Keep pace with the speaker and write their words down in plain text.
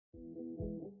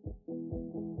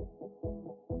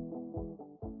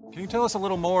Can you tell us a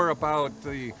little more about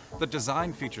the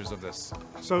design features of this?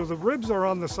 So the ribs are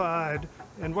on the side,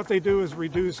 and what they do is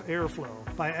reduce airflow.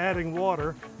 By adding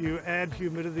water, you add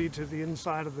humidity to the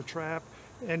inside of the trap,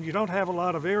 and you don't have a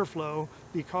lot of airflow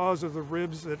because of the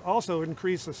ribs that also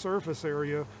increase the surface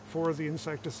area for the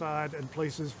insecticide and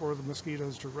places for the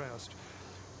mosquitoes to rest.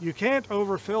 You can't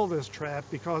overfill this trap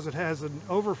because it has an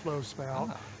overflow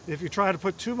spout. If you try to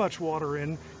put too much water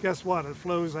in, guess what? It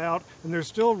flows out, and there's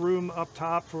still room up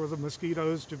top for the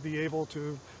mosquitoes to be able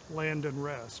to land and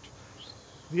rest.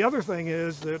 The other thing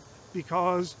is that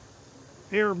because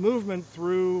air movement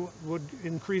through would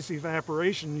increase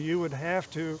evaporation, you would have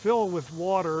to fill with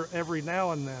water every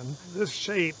now and then. This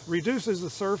shape reduces the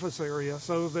surface area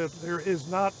so that there is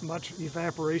not much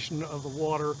evaporation of the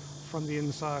water from the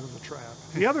inside of the trap.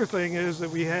 The other thing is that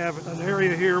we have an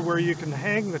area here where you can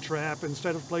hang the trap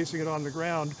instead of placing it on the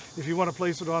ground. If you want to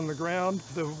place it on the ground,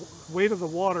 the weight of the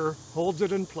water holds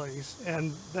it in place,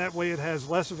 and that way it has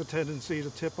less of a tendency to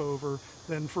tip over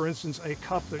than, for instance, a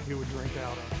cup that you would drink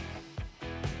out of.